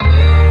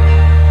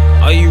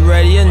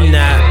ready or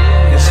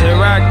not? 'Cause here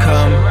I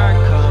come.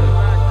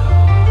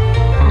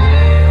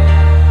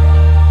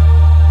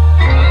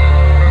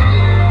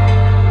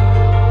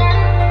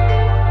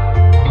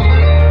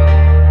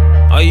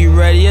 Are you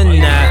ready or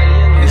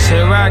not? 'Cause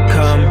here I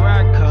come.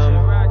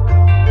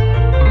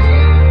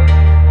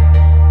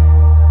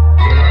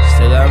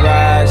 Still I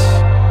rise.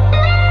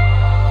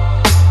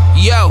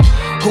 Yo,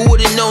 who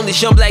would've known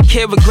this young black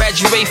kid would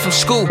graduate from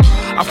school?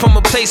 I'm from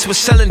a place where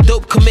selling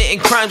dope, committing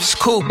crimes is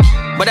cool.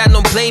 But I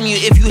don't blame you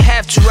if you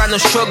have to, I don't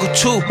struggle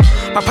too.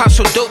 My pops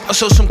so dope, I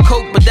sold some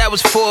coke, but that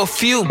was for a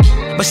few.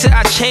 But still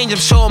I changed,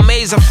 I'm so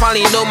amazed, I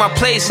finally know my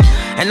place.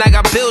 And I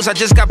got bills, I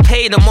just got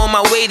paid, I'm on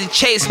my way to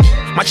chase.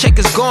 My check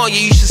is gone, yeah,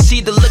 you should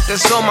see the look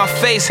that's on my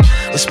face.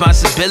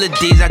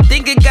 Responsibilities, I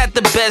think it got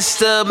the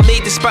best of me.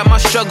 Despite my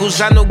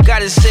struggles, I know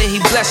God has said he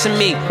blessing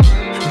me.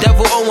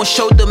 Devil always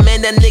showed the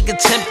man that nigga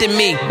tempted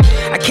me.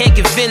 I can't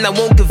give in, I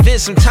won't give in,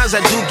 sometimes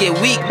I do get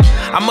weak.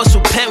 I must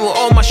repent with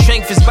all my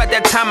strength, it's about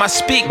that time I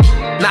speak.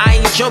 Now I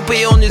ain't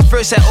jumping on this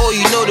verse at all,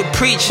 you know to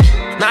preach.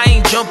 Now I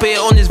ain't jumping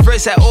on this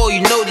verse at all,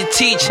 you know to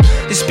teach.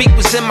 To speak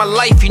was in my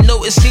life, you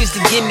know it seems to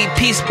give me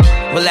peace.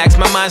 Relax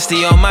my mind,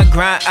 stay on my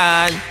grind.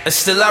 And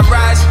still I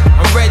rise,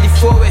 I'm ready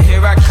for it,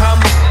 here I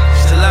come.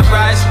 Still I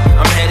rise,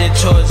 I'm headed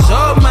towards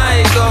all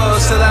my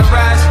goals. Still I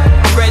rise,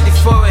 I'm ready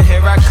for it,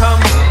 here I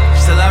come.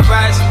 Still I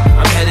rise,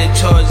 I'm headed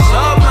towards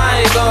all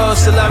my goals.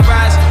 Still I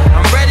rise,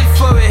 I'm ready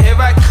for it, here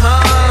I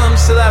come.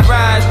 Still I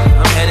rise,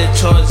 I'm headed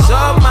towards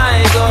all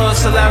my goals.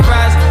 Still I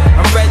rise,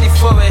 I'm ready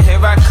for it, here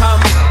I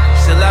come.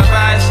 Still I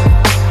rise,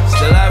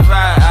 still I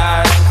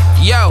rise.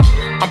 Yo,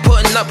 I'm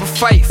putting up a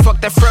fight, fuck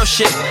that frail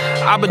shit.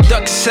 I've been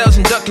ducking cells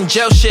and ducking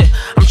jail shit.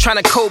 I'm trying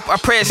to cope, I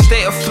pray I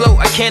stay afloat.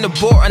 I can't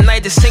abort a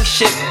night to sink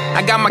shit.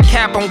 I got my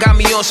cap on, got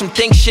me on some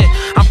think shit.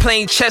 I'm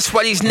playing chess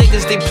while these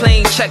niggas, they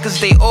playing checkers,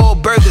 they all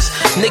burgers.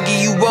 Nigga,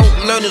 you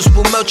won't learn this,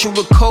 we'll melt you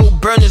with cold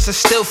burners. I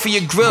still for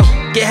your grill.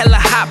 Get hella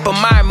hot, but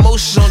my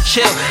emotions on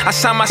chill. I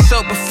sign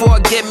myself before I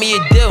get me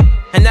a deal.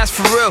 And that's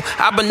for real,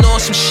 I've been on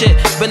some shit.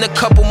 Been a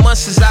couple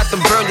months since I done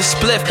burned a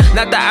spliff.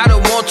 Not that I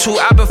don't want to,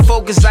 I've been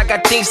focused, I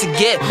got things to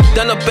get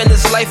done up in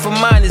this life of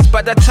mine. It's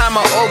by that time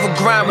I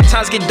overgrind. When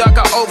times get dark,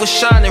 I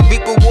overshine and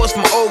reap rewards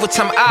from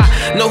overtime.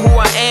 I know who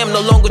I am,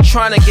 no longer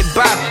trying to get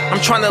by.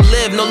 I'm trying to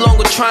live, no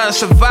longer trying to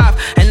survive.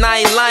 And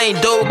I ain't lying,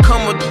 though it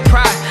come with the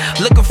pride.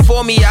 Looking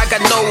for me, I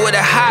got nowhere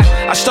to hide.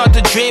 I start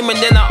to dream and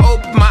then I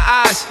open my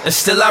eyes. And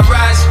still I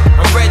rise,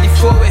 I'm ready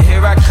for it, here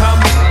I come.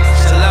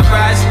 Still I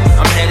rise,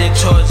 I'm headed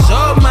towards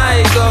all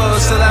my goals.